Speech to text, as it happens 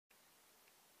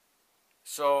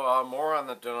So more on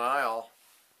the denial.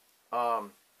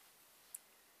 Um,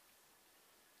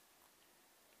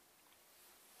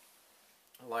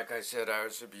 like I said, I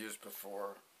was abused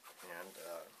before, and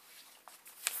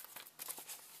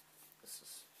this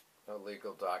is a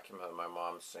legal document of my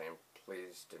mom saying,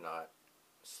 "Please do not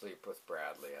sleep with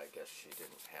Bradley." I guess she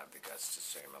didn't have the guts to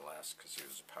say molest because he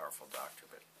was a powerful doctor.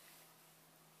 But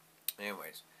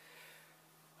anyways,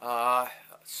 uh,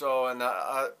 so in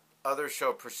the other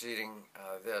show preceding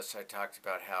this, I talked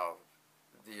about how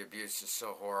the abuse is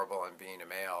so horrible in being a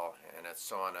male, and it's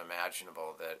so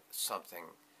unimaginable that something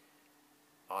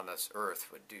on this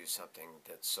earth would do something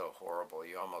that's so horrible.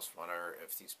 You almost wonder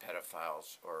if these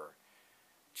pedophiles or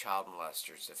child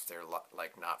molesters, if they're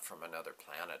like not from another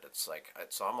planet.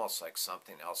 It's almost like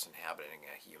something else inhabiting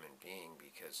a human being,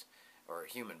 because, or a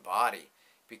human body,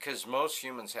 because most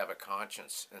humans have a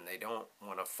conscience and they don't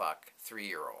want to fuck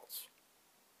 3-year-olds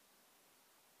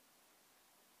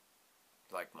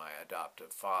like my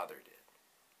adoptive father did.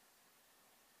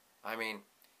 I mean,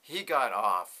 he got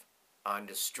off on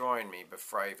destroying me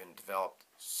before I even developed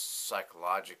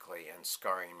psychologically and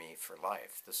scarring me for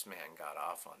life. This man got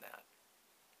off on that.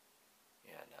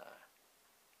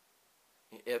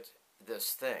 And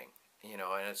this thing, and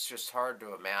it's just hard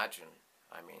to imagine.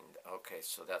 I mean, okay,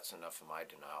 so that's enough of my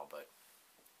denial. But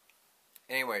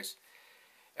anyways,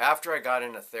 after I got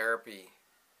into therapy,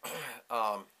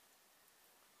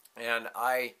 and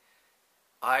I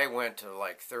went to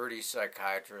like 30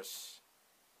 psychiatrists.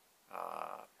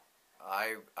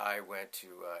 I went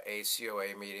to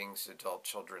ACOA meetings, Adult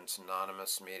Children's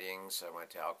Anonymous meetings. I went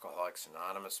to Alcoholics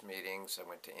Anonymous meetings. I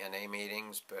went to NA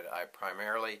meetings. But I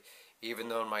primarily, even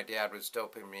though my dad was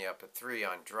doping me up at 3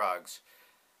 on drugs,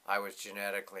 I was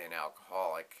genetically an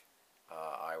alcoholic.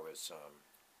 I was,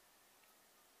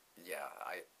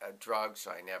 drugs,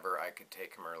 I could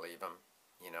take them or leave them,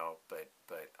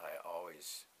 but I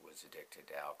always was addicted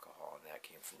to alcohol, and that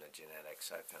came from the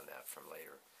genetics. I found that from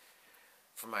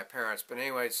my parents. But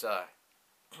anyways,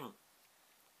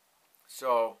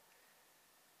 so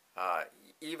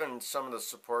even some of the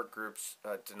support groups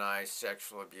deny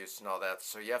sexual abuse and all that.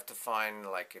 So you have to find,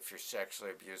 like, if you're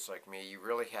sexually abused like me, you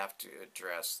really have to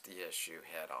address the issue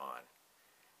head on,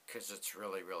 because it's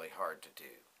really, really hard to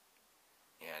do.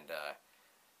 And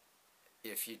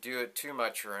if you do it too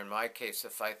much, or in my case,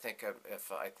 if I think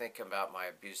about my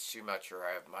abuse too much, or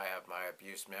I have my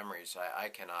abuse memories, I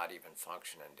cannot even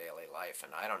function in daily life,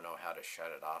 and I don't know how to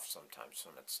shut it off. Sometimes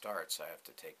when it starts, I have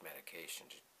to take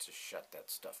medication to shut that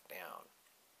stuff down.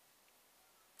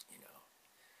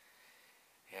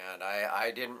 And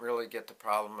I didn't really get the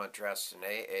problem addressed in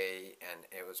AA, and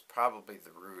it was probably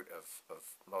the root of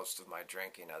most of my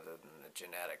drinking, other than the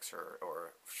genetics,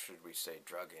 or should we say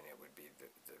drugging. It would be the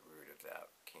root of that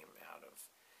came out of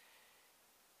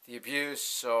the abuse.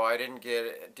 So I didn't get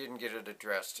it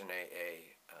addressed in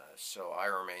AA, so I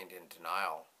remained in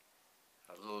denial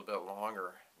a little bit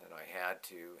longer than I had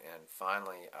to, and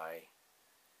finally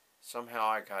somehow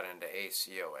I got into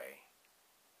ACOA.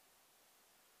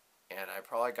 And I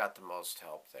probably got the most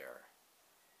help there,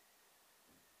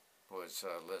 was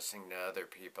listening to other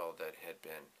people that had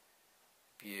been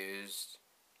abused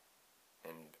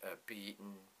and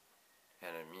beaten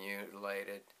and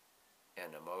mutilated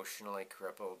and emotionally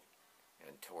crippled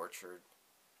and tortured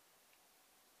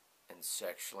and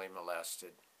sexually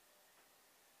molested.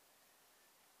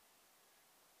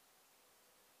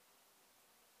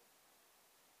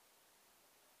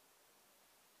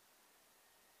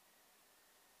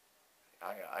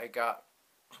 I got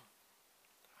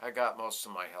most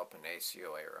of my help in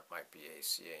ACOA, or it might be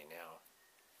ACA now.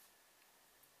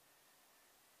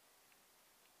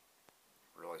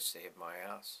 Really saved my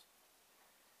ass.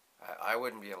 I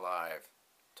wouldn't be alive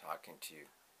talking to you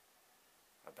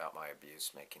about my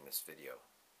abuse, making this video,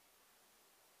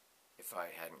 if I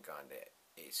hadn't gone to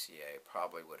ACA.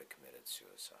 Probably would have committed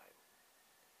suicide,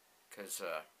 because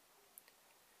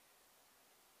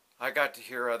I got to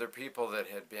hear other people that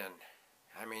had been,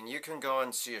 I mean, you can go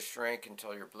and see a shrink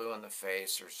until you're blue in the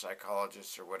face, or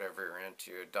psychologist, or whatever you're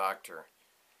into, a doctor.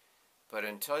 But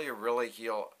until you really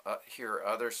hear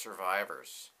other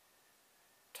survivors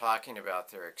talking about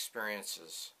their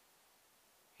experiences,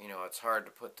 it's hard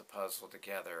to put the puzzle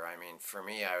together. I mean, for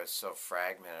me, I was so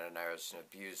fragmented, and I was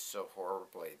abused so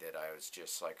horribly that I was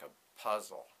just like a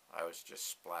puzzle. I was just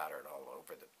splattered all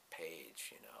over the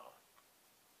page,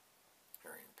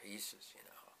 or in pieces,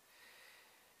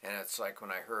 And it's like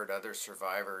when I heard other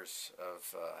survivors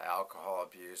of alcohol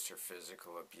abuse, or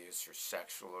physical abuse, or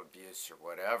sexual abuse, or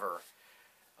whatever,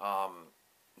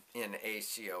 in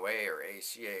ACOA or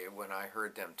ACA, when I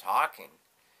heard them talking,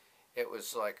 it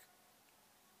was like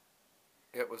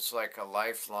it was like a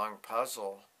lifelong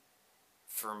puzzle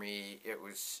for me. It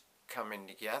was coming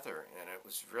together, and it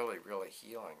was really, really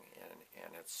healing,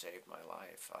 and it saved my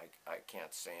life. I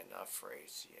can't say enough for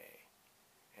ACA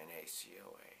and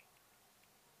ACOA.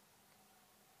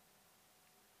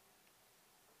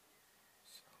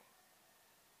 So,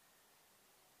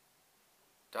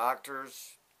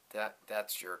 doctors,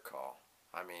 that's your call.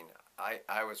 I mean,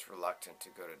 I was reluctant to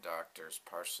go to doctors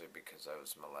partially because I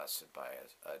was molested by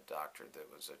a doctor that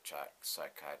was a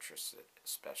psychiatrist that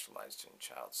specialized in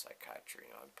child psychiatry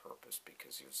on purpose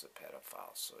because he was a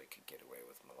pedophile, so he could get away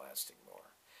with molesting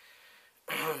more.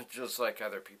 Just like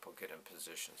other people get in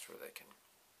positions where they can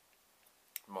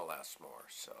molest more.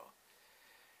 So,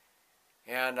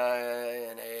 and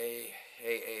in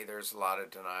AA, there's a lot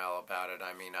of denial about it.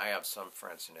 I mean, I have some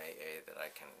friends in AA that I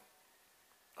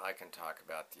can talk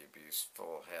about the abuse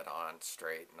full head on,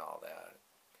 straight, and all that.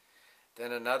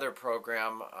 Then another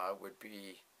program would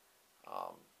be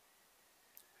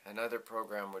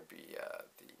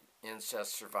the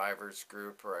incest survivors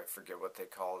group, or I forget what they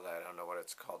call it. I don't know what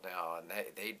it's called now. And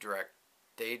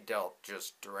they dealt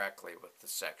just directly with the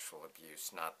sexual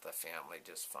abuse, not the family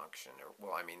dysfunction. Or,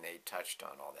 well, I mean, they touched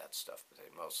on all that stuff, but they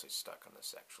mostly stuck on the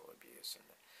sexual abuse, and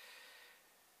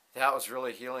that was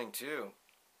really healing too.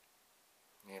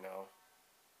 You know.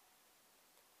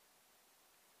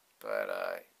 But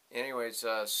anyways,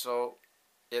 so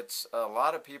it's a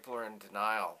lot of people are in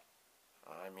denial.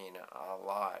 I mean, a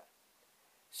lot.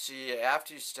 See,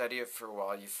 after you study it for a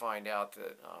while, you find out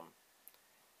that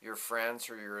your friends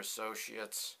or your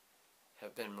associates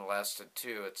have been molested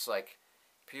too. It's like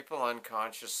people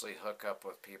unconsciously hook up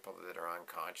with people that are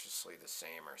unconsciously the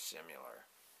same or similar.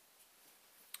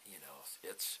 You know,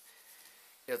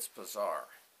 it's bizarre.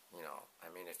 You know, I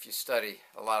mean, if you study,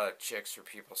 a lot of chicks or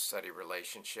people study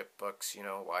relationship books, you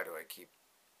know, why do I keep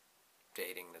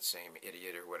dating the same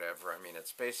idiot or whatever? I mean,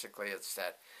 it's basically, it's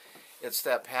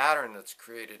that pattern that's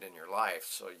created in your life.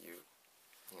 So you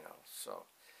know, so,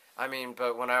 I mean,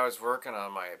 but when I was working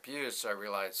on my abuse, I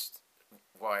realized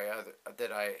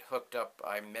that I hooked up,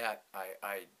 I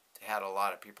had a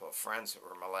lot of people, friends that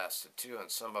were molested too, and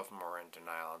some of them were in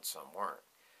denial and some weren't.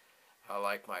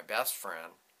 Like my best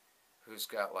friend, who's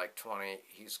got like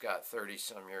 30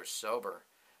 some years sober,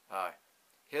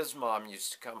 his mom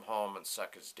used to come home and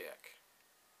suck his dick.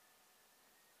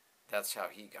 That's how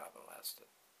he got molested.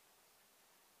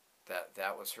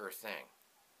 That was her thing,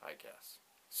 I guess.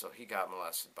 So he got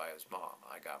molested by his mom.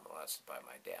 I got molested by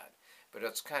my dad. But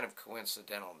it's kind of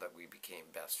coincidental that we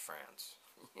became best friends.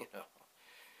 You know,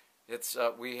 it's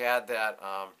we had that,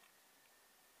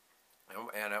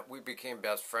 and we became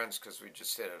best friends because we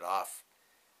just hit it off.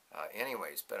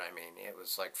 Anyways, but I mean, it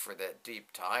was like for that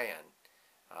deep tie-in,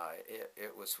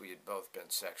 it was we had both been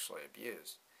sexually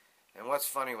abused. And what's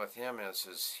funny with him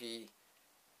is he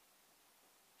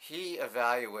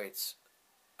evaluates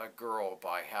a girl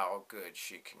by how good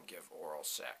she can give oral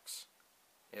sex.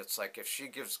 It's like if she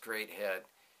gives great head,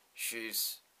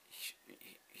 she's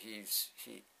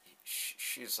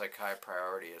like high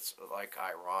priority. It's like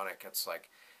ironic. It's like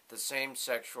the same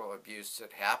sexual abuse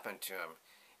that happened to him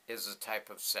is the type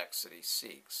of sex that he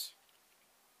seeks.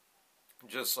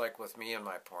 Just like with me and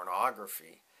my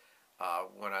pornography,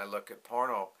 when I look at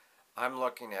porno, I'm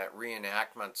looking at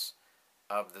reenactments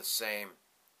of the same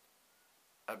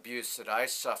abuse that I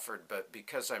suffered, but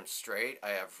because I'm straight, I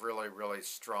have really, really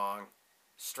strong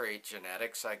straight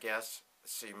genetics, I guess.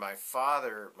 See, my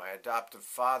adoptive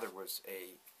father, was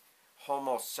a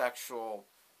homosexual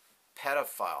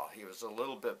pedophile. He was a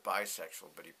little bit bisexual,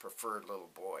 but he preferred little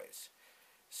boys.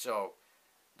 So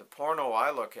the porno I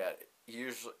look at,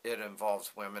 usually it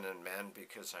involves women and men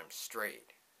because I'm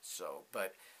straight. So,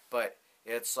 but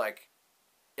it's like,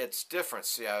 it's different.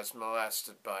 See, I was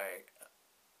molested by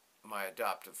my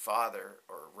adoptive father,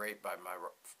 or raped by my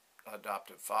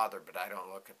adoptive father, but I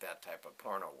don't look at that type of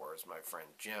porno, whereas my friend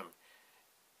Jim,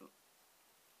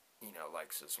 you know,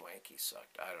 likes his wanky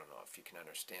sucked. I don't know if you can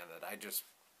understand that. I just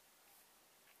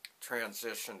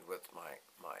transitioned with my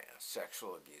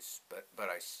sexual abuse, but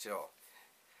I still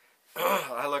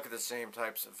I look at the same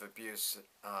types of abuse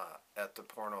at the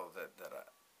porno that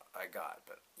I got,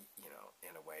 but you know,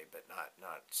 in a way, but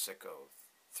not sicko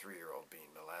 3-year-old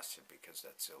being molested, because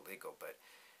that's illegal. But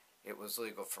it was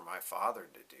legal for my father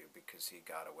to do because he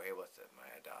got away with it, my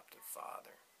adoptive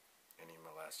father, and he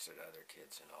molested other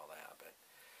kids and all that. But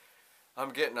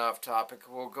I'm getting off topic.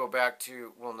 We'll go back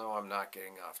to, well, no, I'm not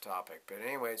getting off topic. But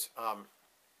anyways,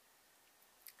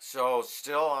 so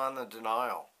still on the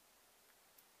denial.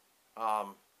 A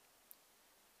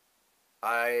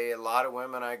lot of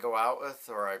women I go out with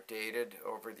or I've dated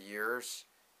over the years,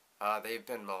 they've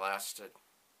been molested.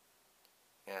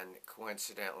 And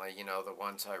coincidentally, you know, the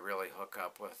ones I really hook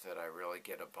up with, that I really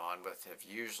get a bond with, have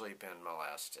usually been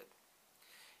molested.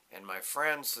 And my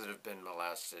friends that have been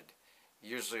molested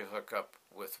usually hook up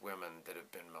with women that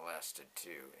have been molested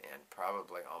too, and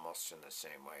probably almost in the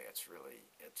same way.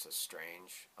 It's a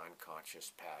strange,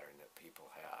 unconscious pattern that people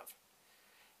have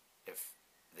if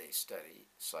they study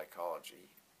psychology,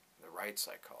 the right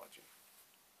psychology.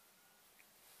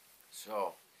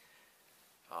 So,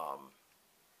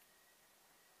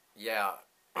 yeah,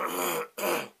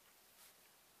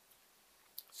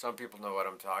 some people know what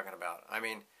I'm talking about. I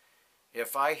mean,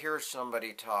 if I hear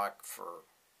somebody talk for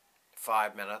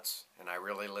 5 minutes and I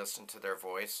really listen to their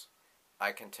voice,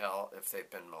 I can tell if they've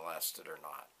been molested or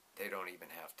not. They don't even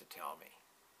have to tell me.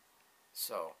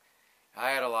 So,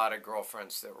 I had a lot of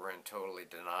girlfriends that were in totally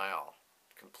denial,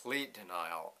 complete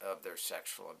denial of their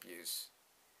sexual abuse.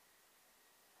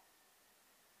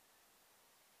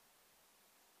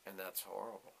 And that's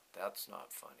horrible. That's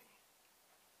not funny.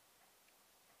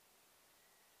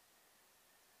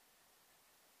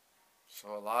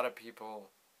 So a lot of people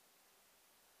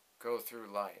go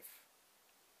through life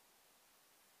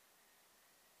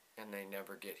and they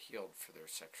never get healed for their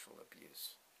sexual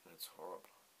abuse. And it's horrible.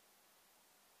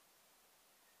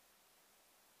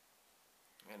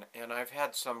 And I've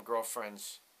had some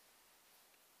girlfriends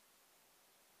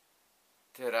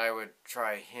that I would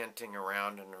try hinting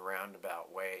around in a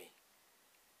roundabout way,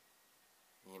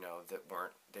 you know,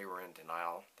 they were in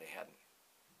denial. They hadn't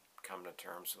come to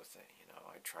terms with it, you know.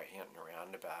 I'd try hinting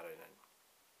around about it and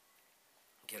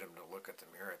get them to look at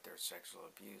the mirror at their sexual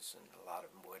abuse, and a lot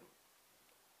of them wouldn't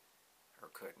or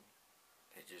couldn't.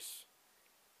 They just...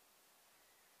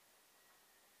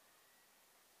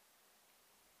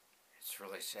 It's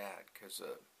really sad, because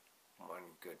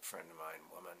one good friend of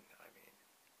mine, woman, I mean,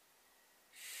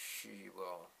 she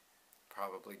will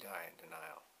probably die in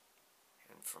denial.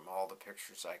 And from all the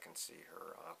pictures I can see,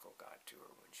 her uncle got to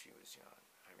her when she was young.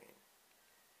 I mean,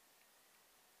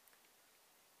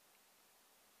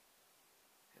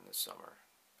 in the summer.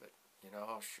 But, you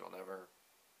know, she never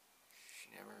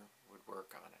would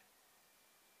work on it.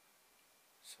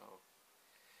 So,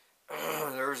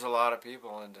 there's a lot of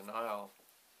people in denial.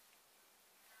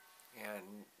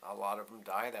 And a lot of them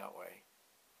die that way.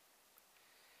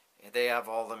 And they have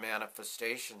all the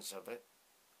manifestations of it,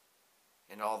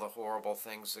 and all the horrible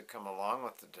things that come along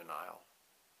with the denial.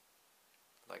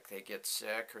 Like they get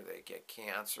sick, or they get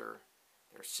cancer.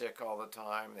 They're sick all the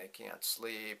time. They can't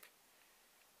sleep.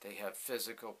 They have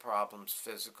physical problems,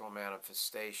 physical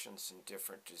manifestations, and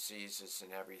different diseases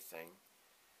and everything.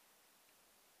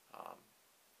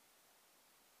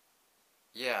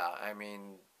 Yeah, I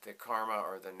mean, the karma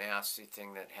or the nasty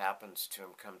thing that happens to them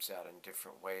comes out in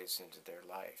different ways into their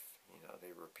life. You know,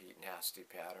 they repeat nasty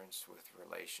patterns with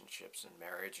relationships and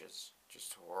marriages.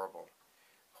 Just horrible,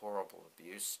 horrible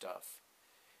abuse stuff.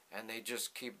 And they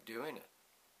just keep doing it.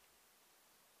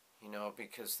 You know,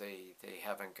 because they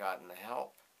haven't gotten the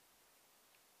help.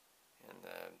 And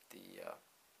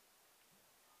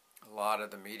a lot of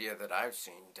the media that I've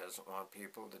seen doesn't want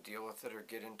people to deal with it or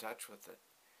get in touch with it.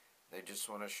 They just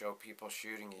want to show people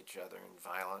shooting each other and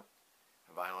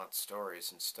violent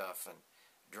stories and stuff, and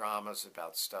dramas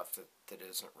about stuff that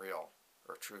isn't real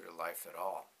or true to life at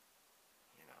all.